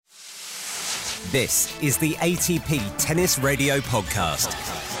This is the ATP Tennis Radio podcast.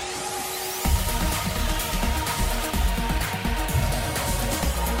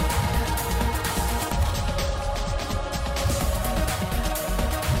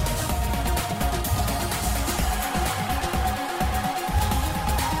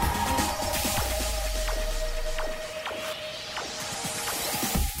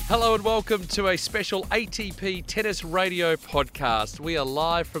 Hello and welcome to a special ATP Tennis Radio podcast. We are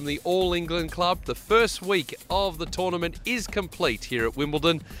live from the All England Club. The first week of the tournament is complete here at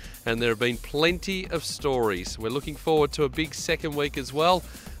Wimbledon, and there have been plenty of stories. We're looking forward to a big second week as well,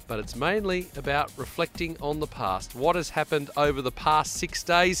 but it's mainly about reflecting on the past. What has happened over the past 6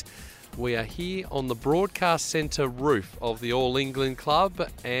 days? We are here on the broadcast centre roof of the All England Club,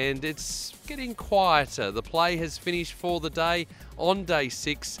 and it's getting quieter. The play has finished for the day on day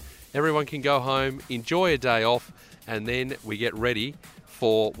 6. Everyone can go home, enjoy a day off, and then we get ready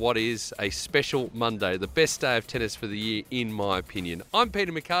for what is a special Monday, the best day of tennis for the year, in my opinion. I'm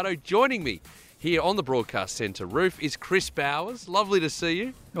Peter Marcato. Joining me here on the broadcast centre roof is Chris Bowers. Lovely to see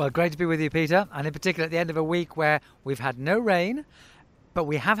you. Well, great to be with you, Peter, and in particular at the end of a week where we've had no rain, but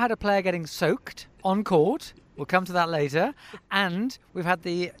we have had a player getting soaked on court. We'll come to that later. And we've had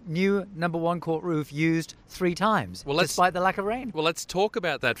the new number one court roof used 3 times, despite the lack of rain. Well, let's talk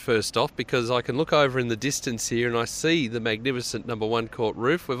about that first off, because I can look over in the distance here and I see the magnificent number one court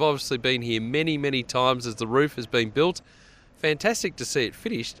roof. We've obviously been here many, many times as the roof has been built. Fantastic to see it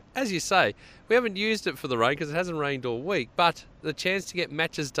finished. As you say, we haven't used it for the rain because it hasn't rained all week, but the chance to get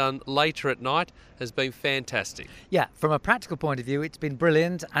matches done later at night has been fantastic. Yeah, from a practical point of view, it's been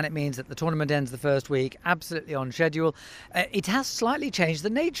brilliant, and it means that the tournament ends the first week absolutely on schedule. It has slightly changed the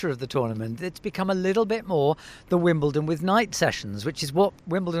nature of the tournament. It's become a little bit more the Wimbledon with night sessions, which is what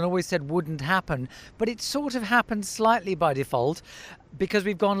Wimbledon always said wouldn't happen, but it sort of happened slightly by default because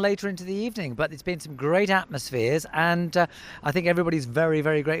we've gone later into the evening. But it's been some great atmospheres, and I think everybody's very,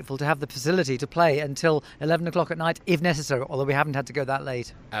 very grateful to have the facility to play until 11 o'clock at night if necessary, although we haven't had to go that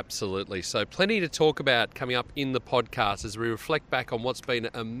late. Absolutely. So plenty to talk about coming up in the podcast as we reflect back on what's been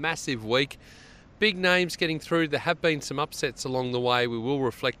a massive week. Big names getting through. There have been some upsets along the way. We will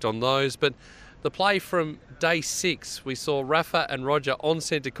reflect on those. But the play from day 6, we saw Rafa and Roger on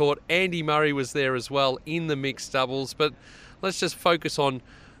centre court. Andy Murray was there as well in the mixed doubles. But let's just focus on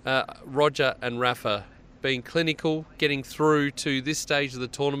Roger and Rafa being clinical, getting through to this stage of the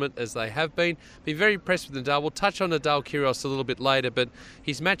tournament as they have been. Been very impressed with Nadal. We'll touch on Nadal Kyrgios a little bit later, but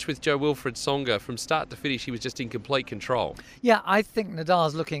his match with Jo-Wilfried Tsonga, from start to finish, he was just in complete control. Yeah, I think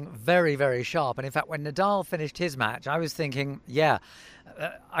Nadal's looking very, very sharp. And in fact, when Nadal finished his match, I was thinking,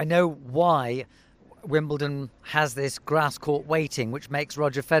 I know why Wimbledon has this grass court weighting, which makes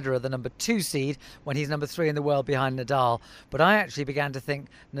Roger Federer the number 2 seed when he's number 3 in the world behind Nadal. But I actually began to think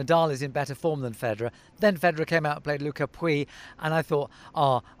Nadal is in better form than Federer. Then Federer came out and played Luca Pouille, and I thought,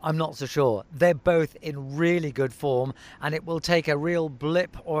 I'm not so sure. They're both in really good form, and it will take a real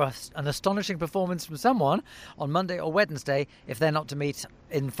blip or an astonishing performance from someone on Monday or Wednesday if they're not to meet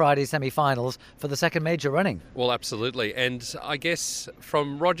in Friday's semi-finals for the second major running. Well, absolutely. And I guess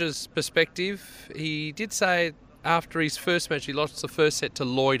from Roger's perspective, he did say after his first match, he lost the first set to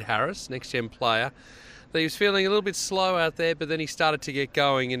Lloyd Harris, next-gen player, that he was feeling a little bit slow out there, but then he started to get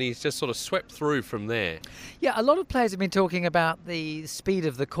going and he's just sort of swept through from there. Yeah, a lot of players have been talking about the speed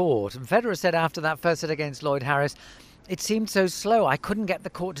of the court. And Federer said after that first set against Lloyd Harris, it seemed so slow. I couldn't get the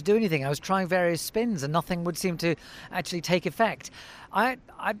court to do anything. I was trying various spins and nothing would seem to actually take effect.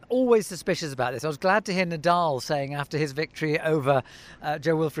 I'm always suspicious about this. I was glad to hear Nadal saying after his victory over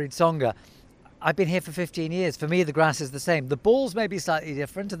Jo-Wilfried Tsonga, I've been here for 15 years. For me, the grass is the same. The balls may be slightly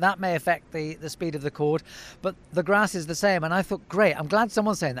different, and that may affect the speed of the court, but the grass is the same. And I thought, great, I'm glad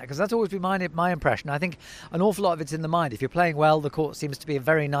someone's saying that, because that's always been my impression. I think an awful lot of it's in the mind. If you're playing well, the court seems to be a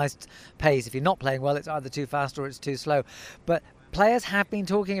very nice pace. If you're not playing well, it's either too fast or it's too slow. But players have been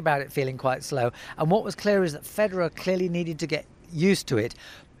talking about it feeling quite slow. And what was clear is that Federer clearly needed to get used to it.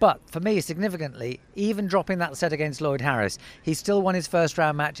 But for me, significantly, even dropping that set against Lloyd Harris, he still won his first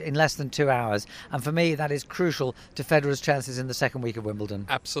round match in less than 2 hours. And for me, that is crucial to Federer's chances in the second week of Wimbledon.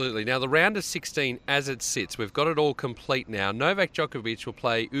 Absolutely. Now, the round of 16 as it sits, we've got it all complete now. Novak Djokovic will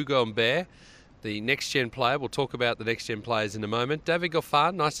play Hugo Humbert, the next-gen player. We'll talk about the next-gen players in a moment. David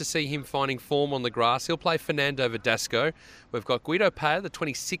Goffin, nice to see him finding form on the grass. He'll play Fernando Verdasco. We've got Guido Pella, the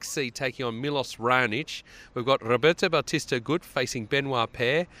 26th seed, taking on Milos Raonic. We've got Roberto Bautista Agut facing Benoit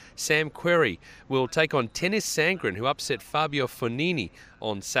Paire. Sam Querrey will take on Tennis Sangren, who upset Fabio Fognini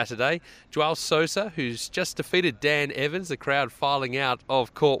on Saturday. Joao Sousa, who's just defeated Dan Evans, the crowd filing out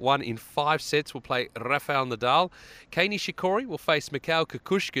of court 1 in 5 sets, will play Rafael Nadal. Kei Nishikori will face Mikhail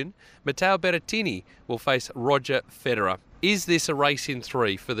Kukushkin. Matteo Berrettini will face Roger Federer. Is this a race in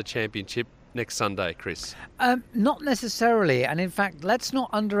 3 for the championship next Sunday, Chris? Not necessarily, and in fact, let's not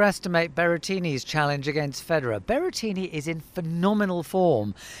underestimate Berrettini's challenge against Federer. Berrettini is in phenomenal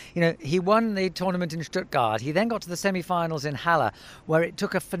form. He won the tournament in Stuttgart. He then got to the semi-finals in Halle, where it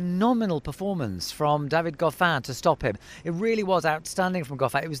took a phenomenal performance from David Goffin to stop him. It really was outstanding from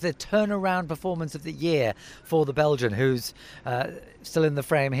Goffin. It was the turnaround performance of the year for the Belgian, who's still in the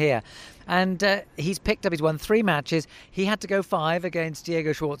frame here. And he's won 3 matches. He had to go 5 against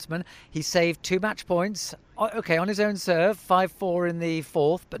Diego Schwartzman. He saved 2 match points, on his own serve, 5-4 in the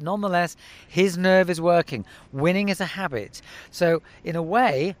 4th, but nonetheless, his nerve is working. Winning is a habit. So, in a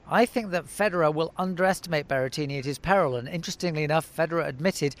way, I think that Federer will underestimate Berrettini at his peril. And interestingly enough, Federer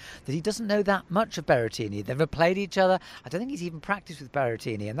admitted that he doesn't know that much of Berrettini. They've never played each other. I don't think he's even practiced with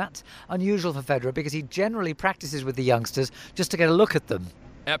Berrettini, and that's unusual for Federer because he generally practices with the youngsters just to get a look at them.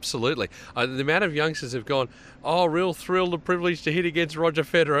 Absolutely. The amount of youngsters have gone, real thrilled and privileged to hit against Roger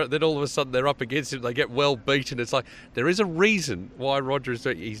Federer. Then all of a sudden they're up against him. They get well beaten. It's like there is a reason why Roger is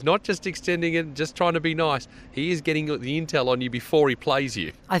doing it. He's not just extending it and just trying to be nice. He is getting the intel on you before he plays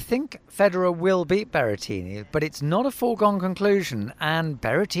you. I think Federer will beat Berrettini, but it's not a foregone conclusion. And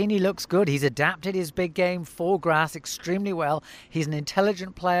Berrettini looks good. He's adapted his big game for grass extremely well. He's an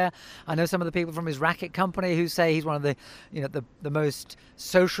intelligent player. I know some of the people from his racket company who say he's one of the most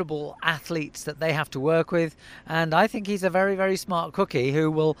sociable athletes that they have to work with, and I think he's a very, very smart cookie who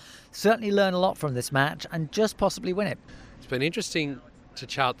will certainly learn a lot from this match and just possibly win it. It's been interesting to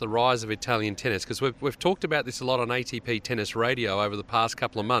chart the rise of Italian tennis because we've talked about this a lot on ATP Tennis Radio over the past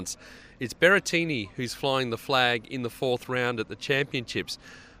couple of months. It's Berrettini who's flying the flag in the 4th round at the championships.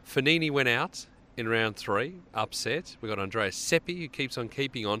 Fognini went out in round 3, upset. We've got Andrea Seppi who keeps on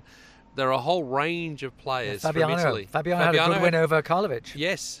keeping on. There are a whole range of players from Italy. Fabiano had a good win over Karlovic.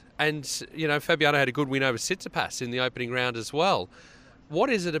 Yes, and Fabiano had a good win over Tsitsipas in the opening round as well. What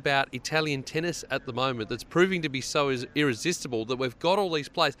is it about Italian tennis at the moment that's proving to be so irresistible that we've got all these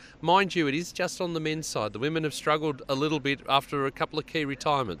players? Mind you, it is just on the men's side. The women have struggled a little bit after a couple of key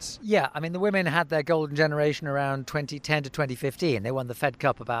retirements. Yeah, I mean, the women had their golden generation around 2010 to 2015. They won the Fed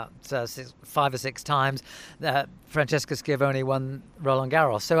Cup about 5 or 6 times. Francesca Schiavone won Roland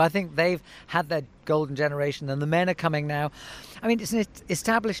Garros. So I think they've had their golden generation, and the men are coming now. I mean, it's an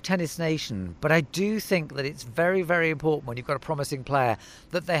established tennis nation, but I do think that it's very, very important when you've got a promising player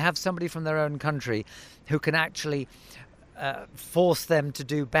that they have somebody from their own country who can actually force them to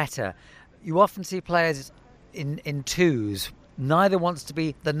do better. You often see players in twos. Neither wants to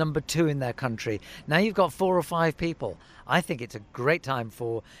be the number 2 in their country. Now you've got 4 or 5 people. I think it's a great time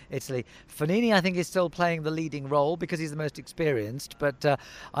for Italy. Fognini, I think, is still playing the leading role because he's the most experienced. But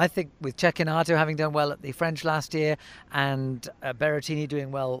I think with Cecchinato having done well at the French last year and Berrettini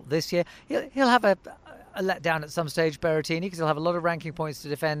doing well this year, he'll have a letdown at some stage, Berrettini, because he'll have a lot of ranking points to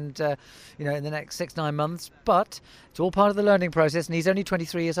defend in the next 6-9 months. But it's all part of the learning process, and he's only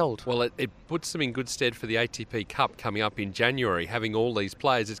 23 years old. Well, it puts them in good stead for the ATP Cup coming up in January, having all these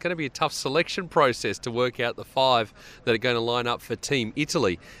players. It's going to be a tough selection process to work out the 5 that are going to line up for Team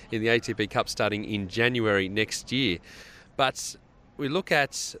Italy in the ATP Cup starting in January next year. But we look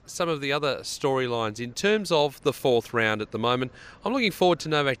at some of the other storylines in terms of the 4th round at the moment. I'm looking forward to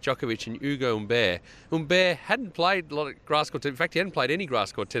Novak Djokovic and Hugo Humbert. Humbert hadn't played a lot of grass court tennis. In fact, he hadn't played any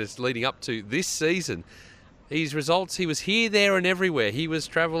grass court tennis leading up to this season. His results, he was here, there and everywhere. He was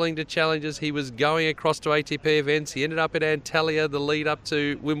travelling to challenges. He was going across to ATP events. He ended up at Antalya, the lead up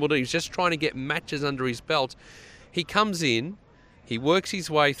to Wimbledon. He was just trying to get matches under his belt. He comes in. He works his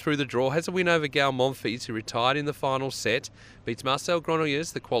way through the draw, has a win over Gael Monfils, who retired in the final set, beats Marcel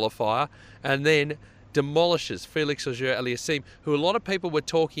Granollers, the qualifier, and then demolishes Felix Auger-Aliassime, who a lot of people were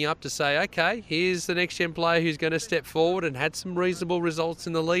talking up to say, okay, here's the next-gen player who's going to step forward, and had some reasonable results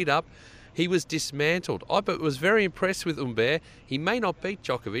in the lead-up. He was dismantled. I was very impressed with Humbert. He may not beat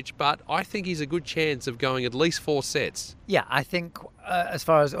Djokovic, but I think he's a good chance of going at least 4 sets. Yeah, I think as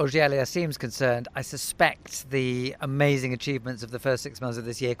far as Auger-Aliassime is concerned, I suspect the amazing achievements of the first 6 months of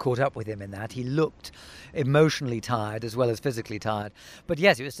this year caught up with him in that. He looked emotionally tired as well as physically tired. But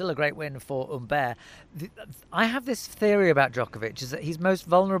yes, it was still a great win for Humbert. I have this theory about Djokovic, is that he's most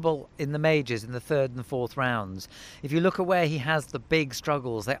vulnerable in the majors in the 3rd and 4th rounds. If you look at where he has the big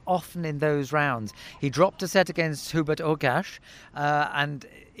struggles, they're often in those rounds. He dropped a set against Hubert Hurkacz, and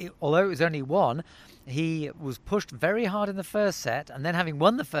although it was only 1, he was pushed very hard in the first set, and then having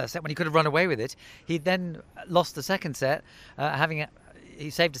won the first set when he could have run away with it, he then lost the second set, having he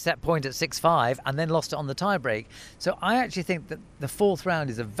saved a set point at 6-5 and then lost it on the tiebreak. So I actually think that the fourth round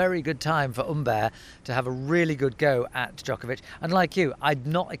is a very good time for Humbert to have a really good go at Djokovic. And like you, I'm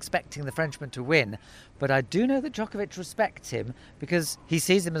not expecting the Frenchman to win, but I do know that Djokovic respects him because he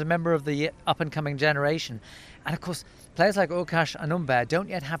sees him as a member of the up-and-coming generation. And of course, players like Urkash and Humbert don't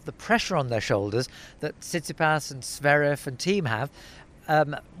yet have the pressure on their shoulders that Tsitsipas and Zverev and team have,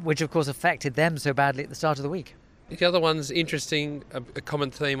 which of course affected them so badly at the start of the week. The other one's interesting, a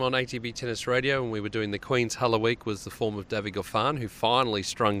common theme on ATP Tennis Radio when we were doing the Queen's Hulla Week was the form of David Goffin, who finally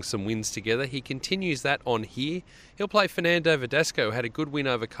strung some wins together. He continues that on here. He'll play Fernando Verdasco, who had a good win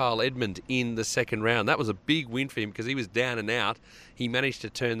over Kyle Edmund in the second round. That was a big win for him because he was down and out. He managed to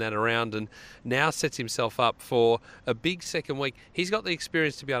turn that around and now sets himself up for a big second week. He's got the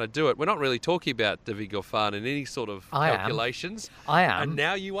experience to be able to do it. We're not really talking about David Goffin in any sort of calculations. I am. And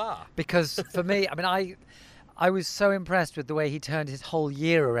now you are. Because for me, I was so impressed with the way he turned his whole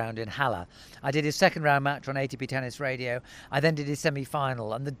year around in Halle. I did his second round match on ATP Tennis Radio. I then did his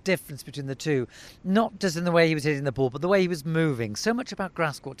semi-final, and the difference between the two, not just in the way he was hitting the ball, but the way he was moving. So much about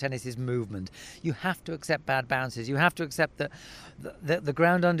grass court tennis is movement. You have to accept bad bounces. You have to accept that the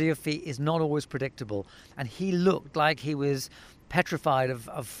ground under your feet is not always predictable. And he looked like he was petrified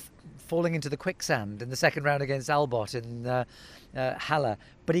of falling into the quicksand in the second round against Albot in Halle.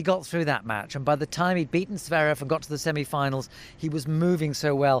 But he got through that match, and by the time he'd beaten Zverev and got to the semi-finals, he was moving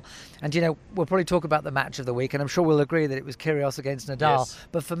so well. And, we'll probably talk about the match of the week, and I'm sure we'll agree that it was Kyrgios against Nadal. Yes.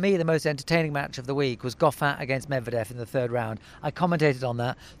 But for me, the most entertaining match of the week was Goffin against Medvedev in the third round. I commentated on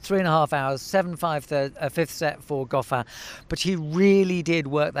that. 3.5 hours, 7-5 fifth set for Goffin. But he really did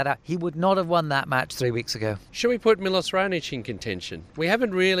work that out. He would not have won that match 3 weeks ago. Should we put Milos Raonic in contention? We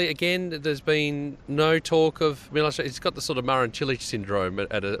haven't really, again, there's been no talk of Milos. He's got the sort of Marin Cilic syndrome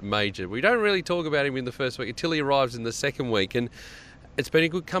at a major. We don't really talk about him in the first week until he arrives in the second week, and it's been a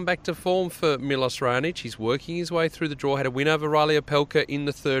good comeback to form for Milos Raonic. He's working his way through the draw. Had a win over Riley Opelka in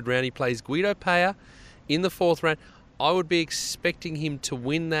the third round. He plays Guido Pella in the fourth round. I would be expecting him to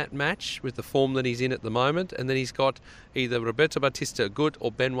win that match with the form that he's in at the moment, and then he's got either Roberto Bautista Agut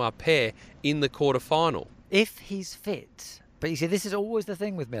or Benoit Paire in the quarterfinal. If he's fit. But you see, this is always the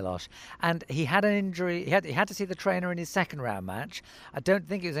thing with Milos. And he had an injury. He had to see the trainer in his second round match. I don't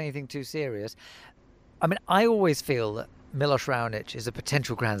think it was anything too serious. I always feel that Milos Raonic is a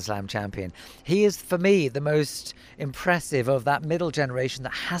potential Grand Slam champion. He is, for me, the most impressive of that middle generation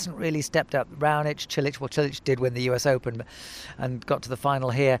that hasn't really stepped up. Raonic, Cilic. Well, Cilic did win the US Open and got to the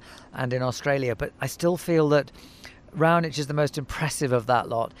final here and in Australia. But I still feel that Raonic is the most impressive of that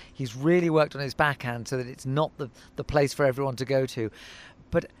lot. He's really worked on his backhand so that it's not the place for everyone to go to.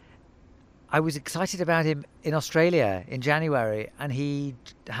 But I was excited about him in Australia in January, and he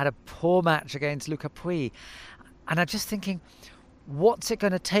had a poor match against Luca Pouille. And I'm just thinking, what's it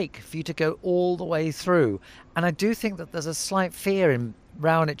going to take for you to go all the way through? And I do think that there's a slight fear in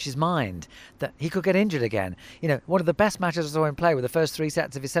Raonic's mind that he could get injured again. One of the best matches I saw him play were the first 3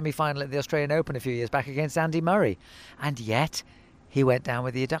 sets of his semi-final at the Australian Open a few years back against Andy Murray. And yet, he went down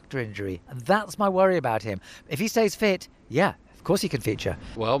with the adductor injury. And that's my worry about him. If he stays fit, yeah, of course he can feature.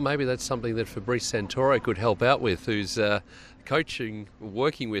 Well, maybe that's something that Fabrice Santoro could help out with, who's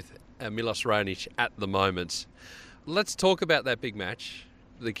working with Milos Raonic at the moment. Let's talk about that big match.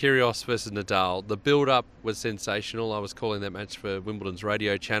 The Kyrgios versus Nadal. The build-up was sensational. I was calling that match for Wimbledon's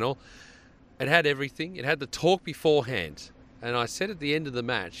radio channel. It had everything. It had the talk beforehand. And I said at the end of the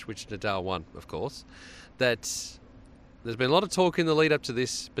match, which Nadal won, of course, that there's been a lot of talk in the lead-up to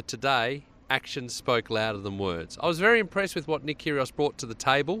this, but today, actions spoke louder than words. I was very impressed with what Nick Kyrgios brought to the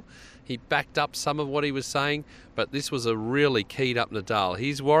table. He backed up some of what he was saying, but this was a really keyed-up Nadal.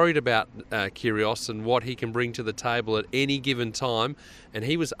 He's worried about Kyrgios and what he can bring to the table at any given time, and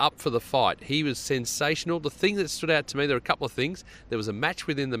he was up for the fight. He was sensational. The thing that stood out to me, there were a couple of things. There was a match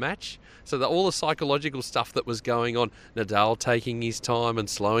within the match, so that all the psychological stuff that was going on, Nadal taking his time and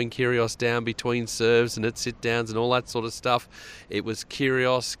slowing Kyrgios down between serves and at sit-downs and all that sort of stuff. It was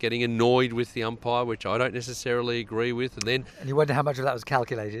Kyrgios getting annoyed with the umpire, which I don't necessarily agree with. And you wonder how much of that was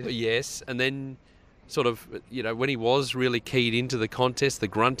calculated? Yes, and then sort of, when he was really keyed into the contest, the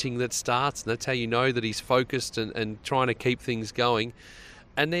grunting that starts, and that's how you know that he's focused and trying to keep things going.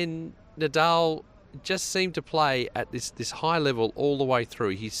 And then Nadal just seemed to play at this high level all the way through.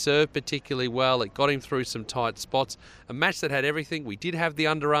 He served particularly well. It got him through some tight spots. A match that had everything. We did have the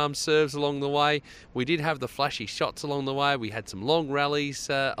underarm serves along the way. We did have the flashy shots along the way. We had some long rallies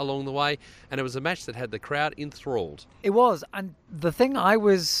along the way. And it was a match that had the crowd enthralled. It was. And the thing I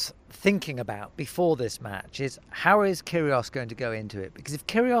was thinking about before this match is, how is Kyrgios going to go into it? Because if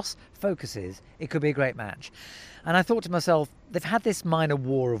Kyrgios focuses, it could be a great match. And I thought to myself, they've had this minor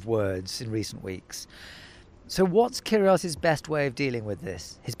war of words in recent weeks. So what's Kyrgios' best way of dealing with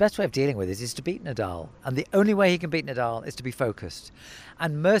this? His best way of dealing with this is to beat Nadal. And the only way he can beat Nadal is to be focused.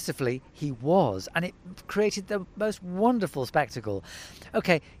 And mercifully, he was. And it created the most wonderful spectacle.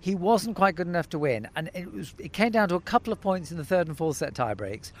 Okay, he wasn't quite good enough to win. And it came down to a couple of points in the third and fourth set tie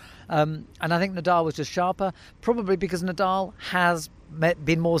breaks. And I think Nadal was just sharper, probably because Nadal has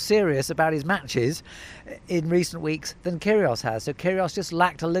been more serious about his matches in recent weeks than Kyrgios has. So Kyrgios just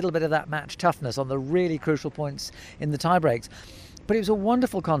lacked a little bit of that match toughness on the really crucial points in the tie breaks. But it was a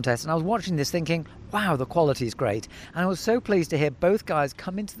wonderful contest, and I was watching this thinking, wow, the quality is great. And I was so pleased to hear both guys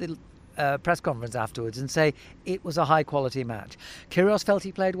come into the press conference afterwards and say it was a high quality match. Kyrgios felt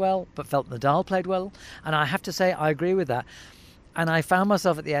he played well, but felt Nadal played well, and I have to say I agree with that. And I found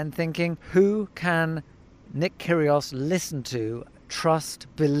myself at the end thinking, who can Nick Kyrgios listen to, trust,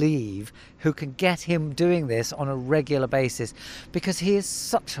 believe, who can get him doing this on a regular basis, because he is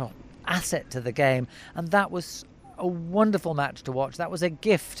such an asset to the game. And that was a wonderful match to watch. That was a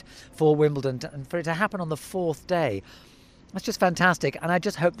gift for Wimbledon, and for it to happen on the fourth day, that's just fantastic, and I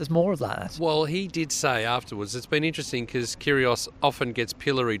just hope there's more of that. Well, he did say afterwards, it's been interesting because Kyrgios often gets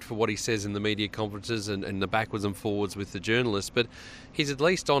pilloried for what he says in the media conferences and the backwards and forwards with the journalists, but he's at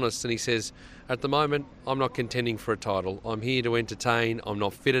least honest, and he says, at the moment, I'm not contending for a title. I'm here to entertain. I'm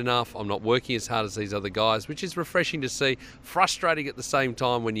not fit enough. I'm not working as hard as these other guys, which is refreshing to see. Frustrating at the same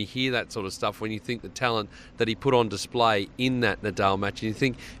time when you hear that sort of stuff, when you think the talent that he put on display in that Nadal match, and you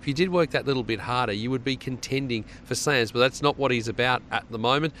think if you did work that little bit harder, you would be contending for slams, but that's not what he's about at the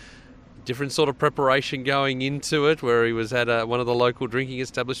moment. Different sort of preparation going into it, where he was at one of the local drinking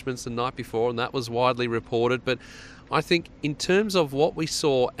establishments the night before, and that was widely reported. But I think in terms of what we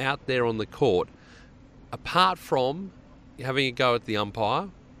saw out there on the court, apart from having a go at the umpire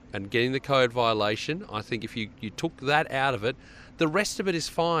and getting the code violation, I think if you took that out of it, the rest of it is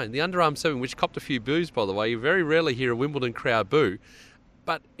fine. The underarm serving, which copped a few boos, by the way, you very rarely hear a Wimbledon crowd boo.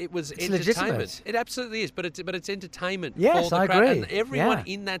 But it was entertainment. Legitimate. It absolutely is, but it's entertainment yes, for the I crowd. agree. And everyone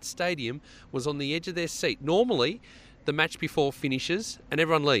in that stadium was on the edge of their seat. Normally, the match before finishes and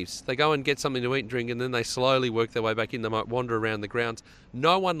everyone leaves. They go and get something to eat and drink, and then they slowly work their way back in. They might wander around the grounds.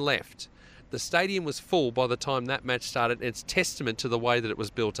 No one left. The stadium was full by the time that match started. And it's testament to the way that it was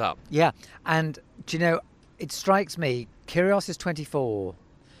built up. Yeah, and do you know, it strikes me, Kyrgios is 24.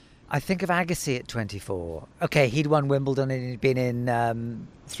 I think of Agassi at 24. Okay, he'd won Wimbledon and he'd been in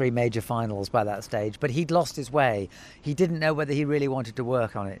 3 major finals by that stage, but he'd lost his way. He didn't know whether he really wanted to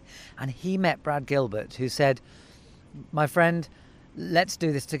work on it. And he met Brad Gilbert, who said, my friend, let's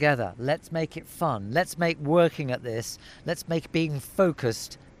do this together. Let's make it fun. Let's make working at this. Let's make being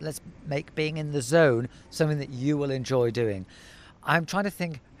focused. Let's make being in the zone something that you will enjoy doing. I'm trying to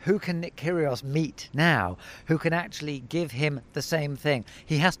think, who can Nick Kyrgios meet now who can actually give him the same thing?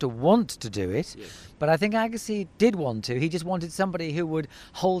 He has to want to do it, yes. But I think Agassi did want to. He just wanted somebody who would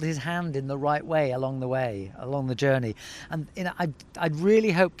hold his hand in the right way, along the journey. And I'd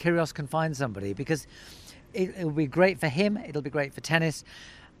really hope Kyrgios can find somebody, because it'll be great for him, it'll be great for tennis.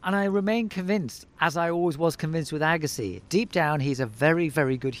 And I remain convinced, as I always was convinced with Agassi, deep down he's a very,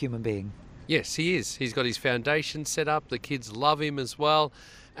 very good human being. Yes, he is. He's got his foundation set up. The kids love him as well.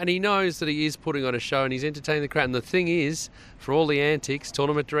 And he knows that he is putting on a show and he's entertaining the crowd. And the thing is, for all the antics,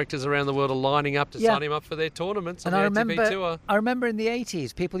 tournament directors around the world are lining up to sign him up for their tournaments on the ATP Tour. I remember in the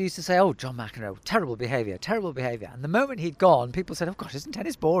 80s, people used to say, oh, John McEnroe, terrible behaviour. And the moment he'd gone, people said, oh, gosh, isn't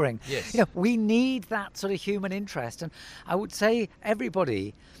tennis boring? Yes. You know, we need that sort of human interest. And I would say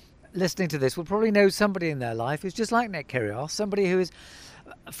everybody listening to this will probably know somebody in their life who's just like Nick Kyrgios, somebody who is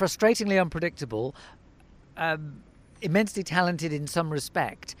frustratingly unpredictable, immensely talented in some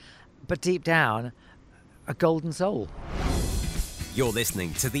respect, but deep down, a golden soul. You're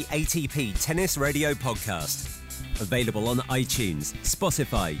listening to the ATP Tennis Radio podcast. Available on iTunes,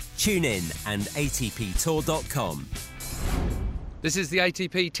 Spotify, TuneIn and atptour.com. This is the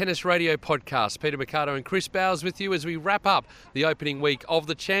ATP Tennis Radio podcast. Peter Marcato and Chris Bowers with you as we wrap up the opening week of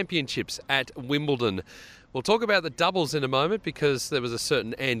the championships at Wimbledon. We'll talk about the doubles in a moment, because there was a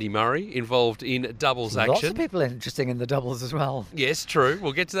certain Andy Murray involved in doubles action. Lots of people interesting in the doubles as well. Yes, true.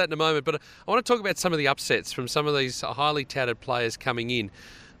 We'll get to that in a moment. But I want to talk about some of the upsets from some of these highly touted players coming in.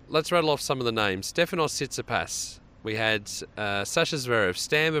 Let's rattle off some of the names. Stefanos Tsitsipas. We had Sasha Zverev,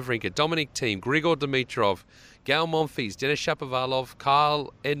 Stan Wawrinka, Dominic Thiem, Grigor Dimitrov, Gael Monfils, Denis Shapovalov,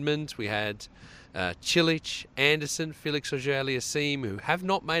 Kyle Edmund. We had Cilic, Anderson, Felix Auger-Aliassime, who have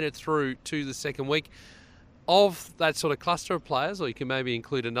not made it through to the second week. of that sort of cluster of players, or you can maybe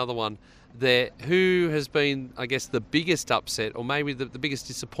include another one there, who has been, I guess, the biggest upset or maybe the biggest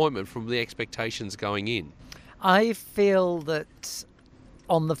disappointment from the expectations going in? I feel that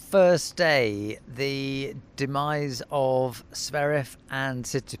on the first day, the demise of Zverev and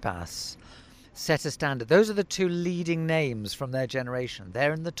Tsitsipas set a standard. Those are the two leading names from their generation.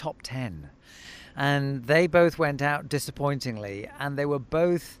 They're in the top 10. And they both went out disappointingly, and they were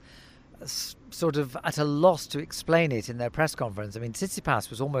both sort of at a loss to explain it in their press conference. I mean, Tsitsipas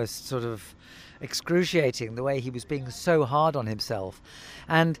was almost sort of excruciating the way he was being so hard on himself.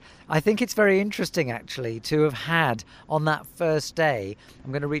 And I think it's very interesting, actually, to have had on that first day,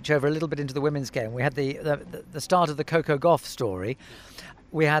 I'm going to reach over a little bit into the women's game, we had the start of the Coco Gauff story.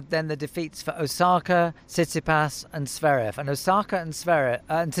 We had then the defeats for Osaka, Tsitsipas and Zverev. And Osaka and Zverev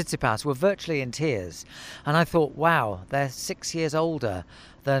and Tsitsipas were virtually in tears. And I thought, wow, they're 6 years older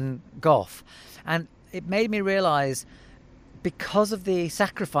than Gauff. And it made me realise, because of the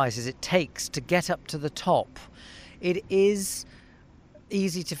sacrifices it takes to get up to the top, it is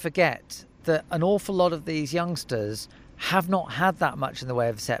easy to forget that an awful lot of these youngsters have not had that much in the way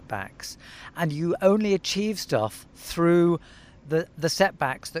of setbacks. And you only achieve stuff through the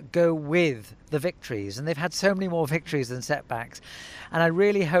setbacks that go with the victories, and they've had so many more victories than setbacks. And I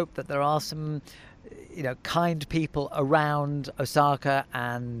really hope that there are some kind people around Osaka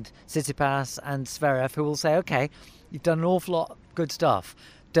and Tsitsipas and Zverev who will say, okay, you've done an awful lot of good stuff.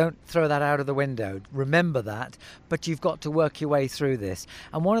 Don't throw that out of the window. Remember that, but you've got to work your way through this.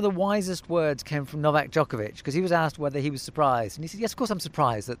 And one of the wisest words came from Novak Djokovic, because he was asked whether he was surprised. And he said, yes, of course I'm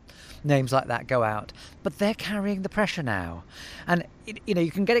surprised that names like that go out. But they're carrying the pressure now. And,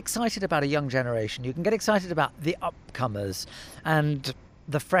 you can get excited about a young generation. You can get excited about the upcomers and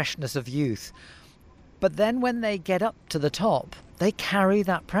the freshness of youth. But then when they get up to the top, they carry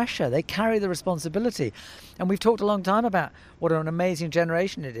that pressure. They carry the responsibility. And we've talked a long time about what an amazing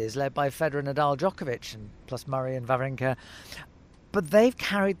generation it is, led by Federer, Nadal, Djokovic, and plus Murray and Wawrinka. But they've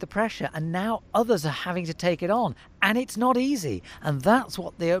carried the pressure, and now others are having to take it on. And it's not easy. And that's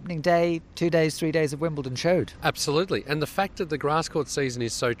what the opening day, 2 days, 3 days of Wimbledon showed. Absolutely. And the fact that the grass court season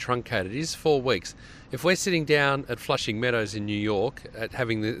is so truncated, it is 4 weeks. If we're sitting down at Flushing Meadows in New York, at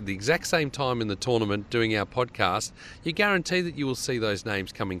having the exact same time in the tournament doing our podcast, you guarantee that you will see those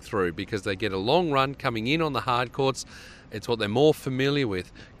names coming through, because they get a long run coming in on the hard courts. It's what they're more familiar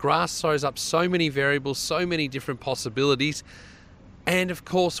with. Grass throws up so many variables, so many different possibilities. And, of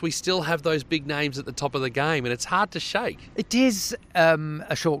course, we still have those big names at the top of the game, and it's hard to shake. It is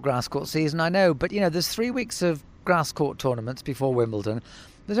a short grass court season, I know, but, there's 3 weeks of grass court tournaments before Wimbledon.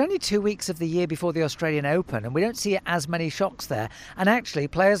 There's only 2 weeks of the year before the Australian Open, and we don't see as many shocks there. And actually,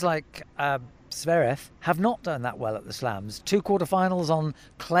 players like Zverev have not done that well at the Slams. 2 quarterfinals on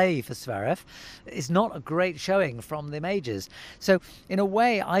clay for Zverev is not a great showing from the majors. So, in a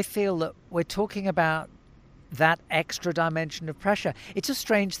way, I feel that we're talking about that extra dimension of pressure. It's a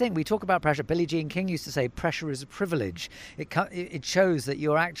strange thing. We talk about pressure. Billie Jean King used to say pressure is a privilege. It shows that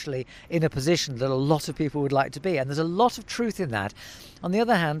you're actually in a position that a lot of people would like to be. And there's a lot of truth in that. On the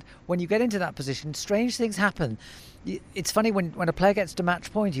other hand, when you get into that position, strange things happen. It's funny, when a player gets to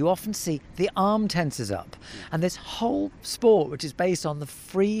match point, you often see the arm tenses up. And this whole sport, which is based on the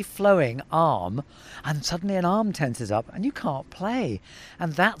free-flowing arm, and suddenly an arm tenses up and you can't play.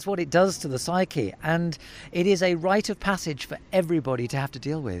 And that's what it does to the psyche. And it is a rite of passage for everybody to have to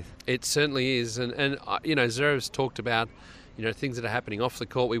deal with. It certainly is. And Zverev's talked about things that are happening off the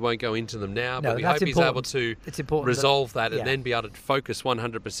court. We won't go into them now, but we hope he's able to resolve that and then be able to focus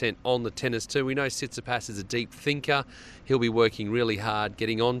 100% on the tennis too. We know Tsitsipas is a deep thinker. He'll be working really hard,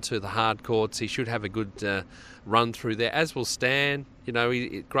 getting onto the hard courts. He should have a good run through there, as will Stan.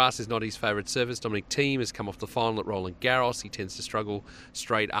 Grass is not his favourite surface. Dominic Thiem has come off the final at Roland Garros. He tends to struggle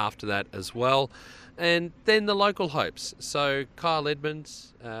straight after that as well. And then the local hopes. So Kyle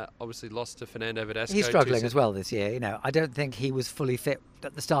Edmonds obviously lost to Fernando Verdasco. He's struggling as well this year. I don't think he was fully fit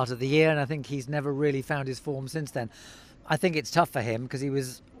at the start of the year, and I think he's never really found his form since then. I think it's tough for him because he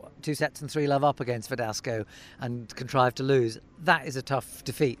was 2 sets and 3-love up against Verdasco and contrived to lose. That is a tough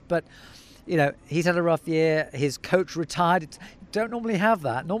defeat. But, he's had a rough year. His coach retired. Don't normally have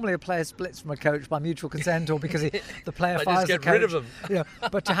that. Normally a player splits from a coach by mutual consent or because the player fires the coach. Just get rid of them.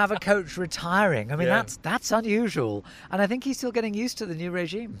 But to have a coach retiring, that's unusual. And I think he's still getting used to the new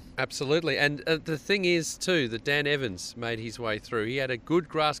regime. Absolutely. And the thing is, too, that Dan Evans made his way through. He had a good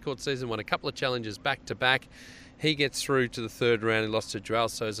grass court season, won a couple of challenges back-to-back. He gets through to the third round. He lost to Joao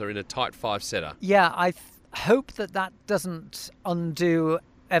Sousa in a tight 5-setter. Yeah, I hope that doesn't undo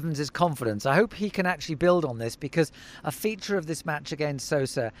Evans' confidence. I hope he can actually build on this, because a feature of this match against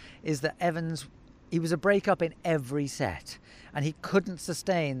Sousa is that Evans he was a break-up in every set, and he couldn't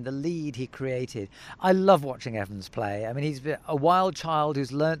sustain the lead he created. I love watching Evans play. I mean, he's a wild child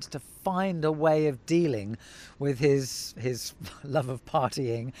who's learnt to find a way of dealing with his love of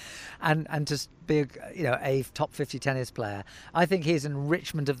partying and to be a top 50 tennis player. I think he's an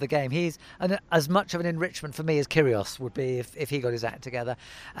enrichment of the game. He's as much of an enrichment for me as Kyrgios would be if he got his act together.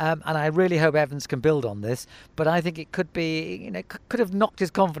 And I really hope Evans can build on this. But I think it could be, could have knocked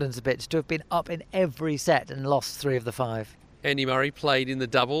his confidence a bit to have been up in every set and lost 3 of the 5. Andy Murray played in the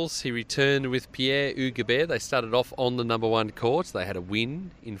doubles. He returned with Pierre Huguebert. They started off on the number 1 court. They had a win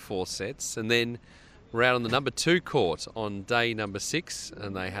in 4 sets, and then were out on the number 2 court on day number 6,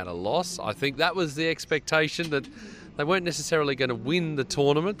 and they had a loss. I think that was the expectation, that they weren't necessarily going to win the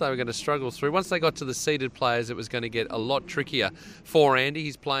tournament. They were going to struggle through. Once they got to the seeded players, it was going to get a lot trickier for Andy.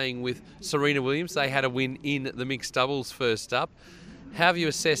 He's playing with Serena Williams. They had a win in the mixed doubles first up. How have you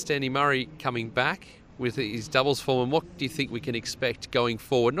assessed Andy Murray coming back with his doubles form, and what do you think we can expect going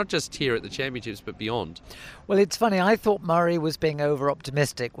forward, not just here at the Championships but beyond? Well, it's funny, I thought Murray was being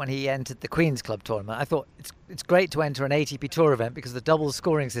over-optimistic when he entered the Queen's Club tournament. I thought it's great to enter an ATP Tour event because the doubles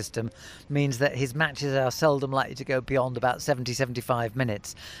scoring system means that his matches are seldom likely to go beyond about 70-75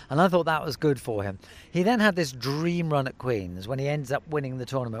 minutes, and I thought that was good for him. He then had this dream run at Queen's when he ends up winning the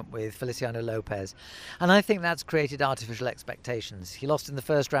tournament with Feliciano Lopez, and I think that's created artificial expectations. He lost in the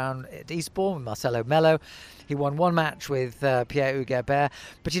first round at Eastbourne with Marcelo Melo. He won 1 match with Pierre Huguebert,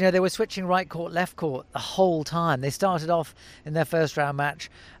 but they were switching right court, left court the whole time. They started off in their first round match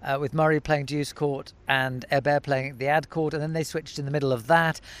with Murray playing deuce court and Herbert playing the ad court, and then they switched in the middle of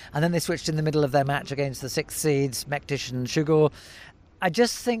that, and then they switched in the middle of their match against the 6th seeds, Mektish and Shugor. I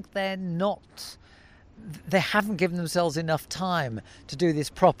just think they haven't given themselves enough time to do this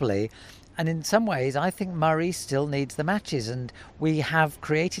properly. And in some ways, I think Murray still needs the matches, and we have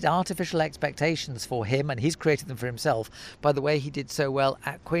created artificial expectations for him, and he's created them for himself by the way he did so well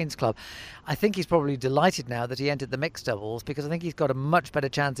at Queen's Club. I think he's probably delighted now that he entered the mixed doubles, because I think he's got a much better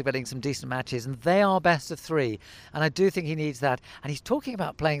chance of getting some decent matches, and they are best of 3, and I do think he needs that. And he's talking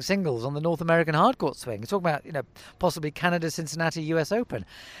about playing singles on the North American hardcourt swing. He's talking about, possibly Canada, Cincinnati, US Open.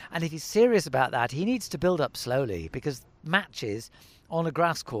 And if he's serious about that, he needs to build up slowly, because matches on a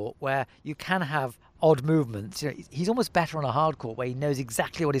grass court where you can have odd movements, he's almost better on a hard court where he knows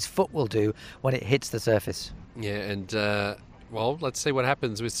exactly what his foot will do when it hits the surface. Yeah, and let's see what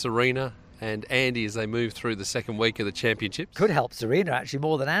happens with Serena and Andy as they move through the second week of the Championships. Could help Serena actually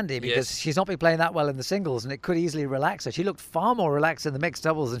more than Andy, because she's not been playing that well in the singles, and it could easily relax her. She looked far more relaxed in the mixed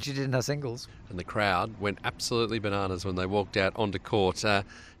doubles than she did in her singles. And the crowd went absolutely bananas when they walked out onto court.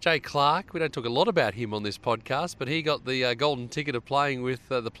 Jay Clark, we don't talk a lot about him on this podcast, but he got the golden ticket of playing with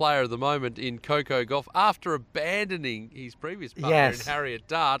the player of the moment in Coco Gauff after abandoning his previous partner in Harriet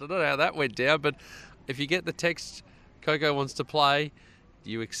Dart. I don't know how that went down, but if you get the text, Coco wants to play, do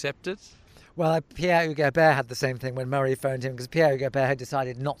you accept it? Well, Pierre Huguebert had the same thing when Murray phoned him, because Pierre Huguebert had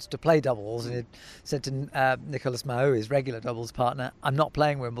decided not to play doubles, and he said to Nicolas Mahut, his regular doubles partner, I'm not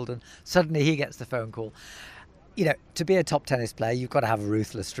playing Wimbledon. Suddenly he gets the phone call. To be a top tennis player, you've got to have a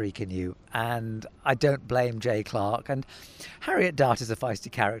ruthless streak in you, and I don't blame Jay Clark. And Harriet Dart is a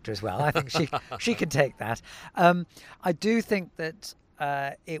feisty character as well. I think she can take that. I do think that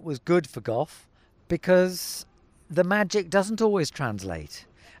it was good for Gauff, because the magic doesn't always translate.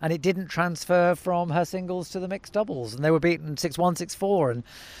 And it didn't transfer from her singles to the mixed doubles. And they were beaten 6-1, 6-4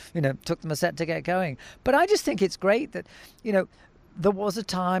 and, took them a set to get going. But I just think it's great that, there was a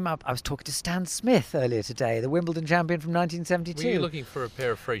time, I was talking to Stan Smith earlier today, the Wimbledon champion from 1972. Were you looking for a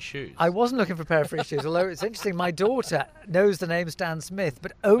pair of free shoes? I wasn't looking for a pair of free shoes, although it's interesting, my daughter knows the name Stan Smith,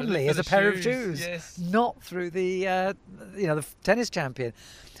 but only as a pair of shoes, not through the tennis champion.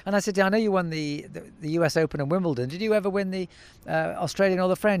 And I said, I know you won the US Open and Wimbledon. Did you ever win the Australian or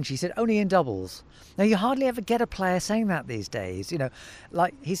the French? He said, only in doubles. Now, you hardly ever get a player saying that these days.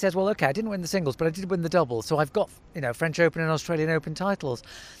 Like he says, well, okay, I didn't win the singles, but I did win the doubles. So I've got, French Open and Australian Open titles.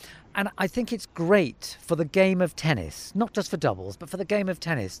 And I think it's great for the game of tennis, not just for doubles, but for the game of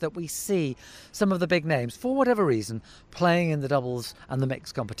tennis, that we see some of the big names, for whatever reason, playing in the doubles and the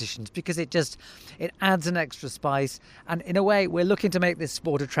mixed competitions, because it adds an extra spice. And in a way, we're looking to make this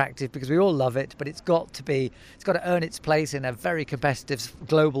sport attractive because we all love it, but it's got to earn its place in a very competitive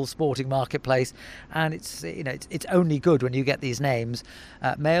global sporting marketplace. And it's only good when you get these names,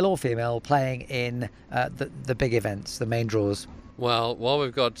 male or female, playing in the big events, the main draws. Well, while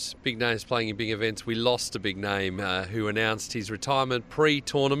we've got big names playing in big events, we lost a big name who announced his retirement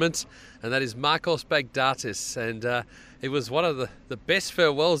pre-tournament, and that is Marcos Bagdatis. And it was one of the best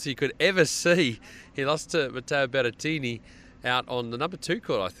farewells you could ever see. He lost to Matteo Berrettini out on the number 2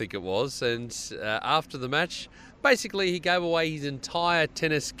 court, I think it was, and after the match, basically he gave away his entire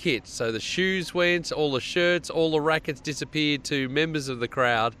tennis kit. So the shoes went, all the shirts, all the rackets disappeared to members of the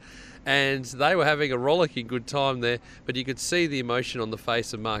crowd, and they were having a rollicking good time there, but you could see the emotion on the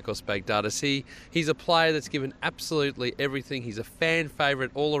face of Marcos Bagdatis. He's a player that's given absolutely everything. He's a fan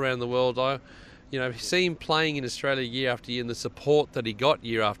favourite all around the world. See him playing in Australia year after year, and the support that he got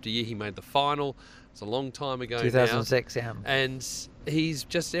year after year. He made the final. It's a long time ago 2006, now. yeah. And he's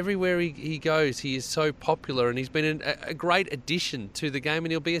just everywhere he goes. He is so popular, and he's been a great addition to the game,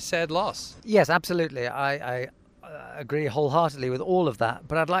 and he'll be a sad loss. Yes, absolutely. I agree wholeheartedly with all of that.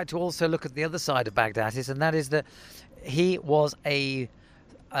 But I'd like to also look at the other side of Bagdatis, and that is that he was a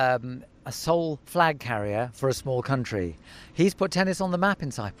sole flag carrier for a small country. He's put tennis on the map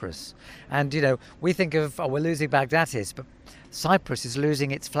in Cyprus. And, we think of, we're losing Bagdatis, but Cyprus is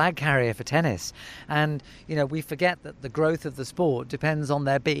losing its flag carrier for tennis. And, we forget that the growth of the sport depends on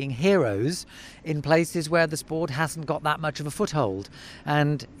there being heroes in places where the sport hasn't got that much of a foothold.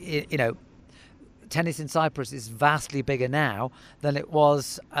 And, tennis in Cyprus is vastly bigger now than it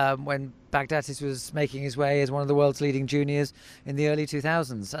was when Bagdatis was making his way as one of the world's leading juniors in the early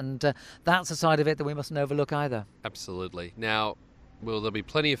 2000s. And that's a side of it that we mustn't overlook either. Absolutely. Now, there'll be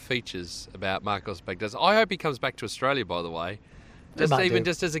plenty of features about Marcos Bagdatis. I hope he comes back to Australia, by the way.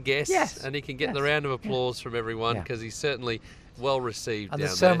 Just as a guest. Yes. And he can get the round of applause from everyone, because he's certainly well received. And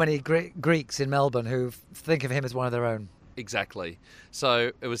there's so many Greeks in Melbourne who think of him as one of their own. Exactly.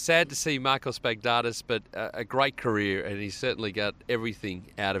 So it was sad to see Marcos Bagdatis, but a great career, and he's certainly got everything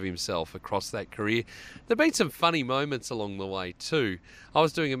out of himself across that career. There have been some funny moments along the way too. I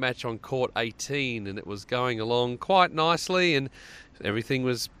was doing a match on court 18, and it was going along quite nicely, and everything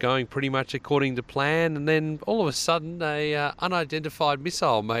was going pretty much according to plan, and then all of a sudden a unidentified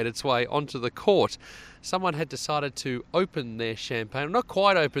missile made its way onto the court. Someone had decided to open their champagne, not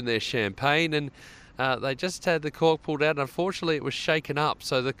quite open their champagne, and they just had the cork pulled out, and unfortunately it was shaken up.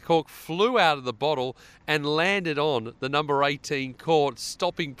 So the cork flew out of the bottle and landed on the number 18 court,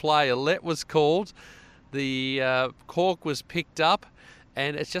 stopping play. A let was called. The cork was picked up,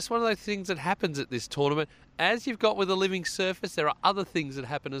 and it's just one of those things that happens at this tournament. As you've got with a living surface, there are other things that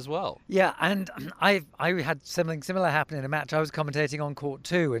happen as well. Yeah, and I had something similar happen in a match. I was commentating on court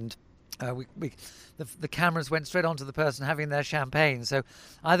 2, and the cameras went straight onto the person having their champagne. So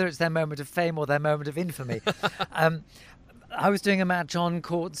either it's their moment of fame or their moment of infamy. I was doing a match on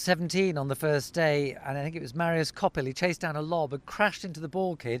court 17 on the first day, and I think it was Marius Koppel. He chased down a lob and crashed into the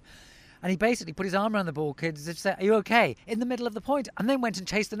ball kid. And he basically put his arm around the ball kid as if to say, "Are you okay?" in the middle of the point, and then went and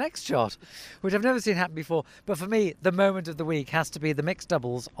chased the next shot, which I've never seen happen before. But for me, the moment of the week has to be the mixed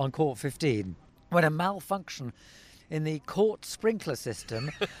doubles on court 15, when a malfunction in the court sprinkler system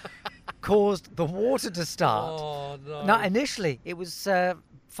caused the water to start. Oh, no. Now, initially, it was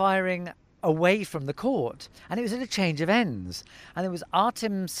firing away from the court, and it was in a change of ends. And there was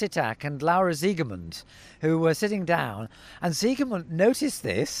Artem Sitak and Laura Siegemund who were sitting down, and Siegemund noticed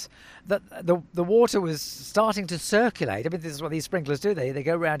this, that the water was starting to circulate. I mean, this is what these sprinklers do. They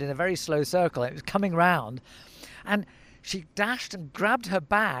go round in a very slow circle. It was coming round, and she dashed and grabbed her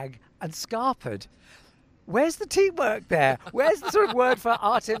bag and scarpered. Where's the teamwork there? Where's the sort of word for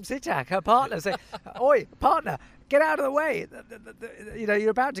Artem Sitak, her partner, saying, "Oi, partner, get out of the way. You're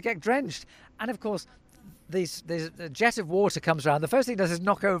about to get drenched." And of course, a jet of water comes around. The first thing it does is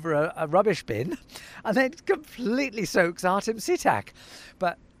knock over a rubbish bin, and then completely soaks Artem Sitak.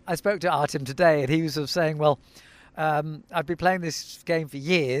 But I spoke to Artem today, and he was sort of saying, well, I've been playing this game for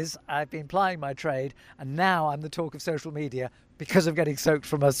years. I've been plying my trade, and now I'm the talk of social media because of getting soaked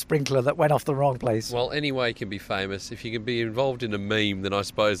from a sprinkler that went off the wrong place. Well, any way can be famous. If you can be involved in a meme, then I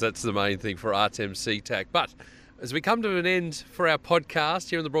suppose that's the main thing for Artem Sitak. But as we come to an end for our podcast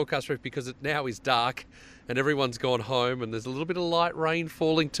here in the broadcast booth, because it now is dark and everyone's gone home and there's a little bit of light rain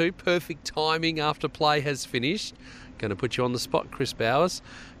falling too, perfect timing after play has finished. Going to put you on the spot, Chris Bowers.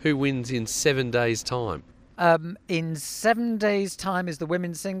 Who wins in 7 days' time? In 7 days' time is the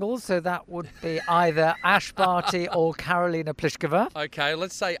women's singles, so that would be either Ash Barty or Karolina Pliskova. Okay,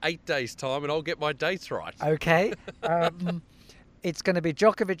 let's say 8 days' time and I'll get my dates right. Okay. It's going to be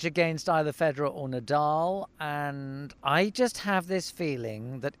Djokovic against either Federer or Nadal, and I just have this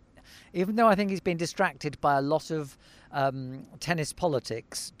feeling that even though I think he's been distracted by a lot of tennis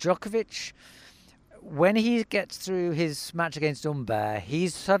politics, Djokovic when he gets through his match against Humbert,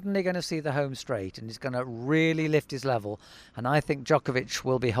 he's suddenly going to see the home straight and he's going to really lift his level. And I think Djokovic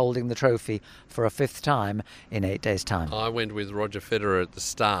will be holding the trophy for a 5th time in 8 days' time. I went with Roger Federer at the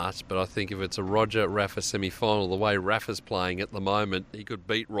start, but I think if it's a Roger-Rafa semi-final, the way Rafa's playing at the moment, he could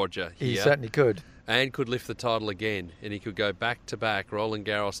beat Roger here. He certainly could. And could lift the title again. And he could go back-to-back, Roland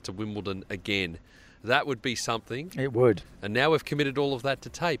Garros to Wimbledon again. That would be something. It would. And now we've committed all of that to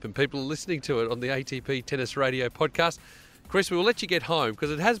tape and people are listening to it on the ATP Tennis Radio podcast. Chris, we will let you get home because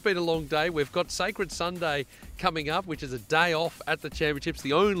it has been a long day. We've got Sacred Sunday coming up, which is a day off at the championships,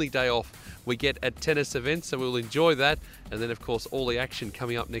 the only day off we get at tennis events, so we'll enjoy that. And then, of course, all the action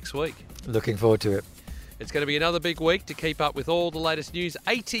coming up next week. Looking forward to it. It's going to be another big week to keep up with all the latest news.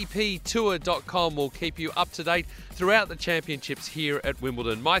 ATPtour.com will keep you up to date throughout the championships here at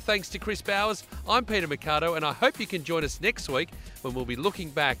Wimbledon. My thanks to Chris Bowers. I'm Peter Marcato, and I hope you can join us next week when we'll be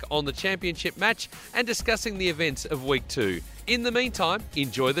looking back on the championship match and discussing the events of week 2. In the meantime,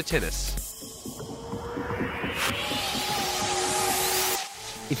 enjoy the tennis.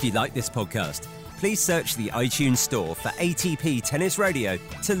 If you like this podcast, please search the iTunes store for ATP Tennis Radio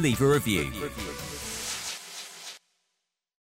to leave a review.